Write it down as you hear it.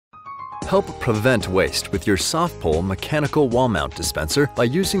Help prevent waste with your SofPull mechanical wall mount dispenser by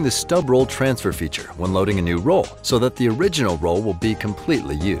using the stub roll transfer feature when loading a new roll, so that the original roll will be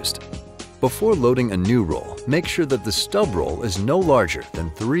completely used. Before loading a new roll, make sure that the stub roll is no larger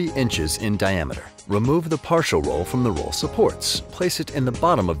than 3 inches in diameter. Remove the partial roll from the roll supports, place it in the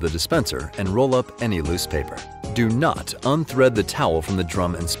bottom of the dispenser, and roll up any loose paper. Do not unthread the towel from the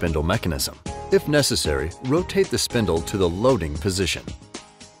drum and spindle mechanism. If necessary, rotate the spindle to the loading position.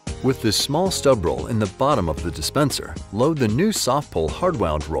 With the small stub roll in the bottom of the dispenser, load the new SofPull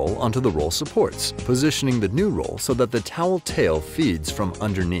hard-wound roll onto the roll supports, positioning the new roll so that the towel tail feeds from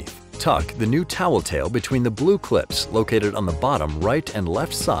underneath. Tuck the new towel tail between the blue clips located on the bottom right and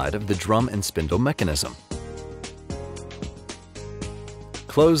left side of the drum and spindle mechanism.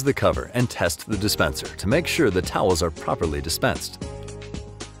 Close the cover and test the dispenser to make sure the towels are properly dispensed.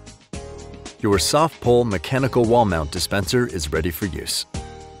 Your SofPull mechanical wall mount dispenser is ready for use.